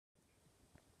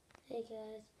Hey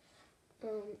guys,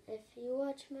 if you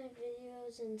watch my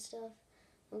videos and stuff,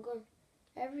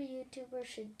 every YouTuber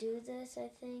should do this, I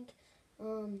think.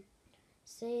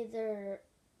 Say their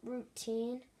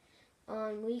routine.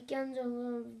 On weekends I'm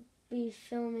going to be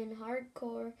filming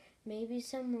hardcore, maybe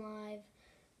some live,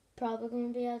 probably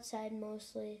going to be outside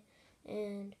mostly,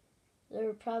 and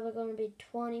they're probably going to be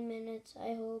 20 minutes,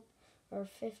 I hope, or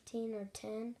 15 or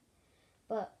 10.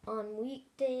 But on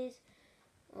weekdays,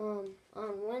 on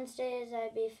Wednesdays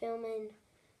I'd be filming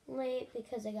late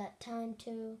because I got time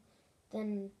to.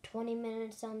 Then 20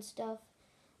 minutes on stuff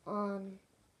on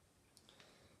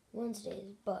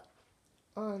Wednesdays. But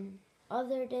on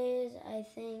other days I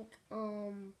think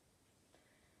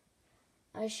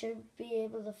I should be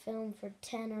able to film for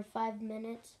 10 or 5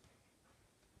 minutes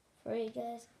for you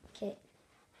guys. Okay,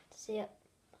 see ya.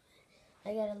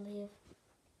 I gotta leave.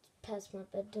 It's past my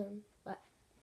bedtime.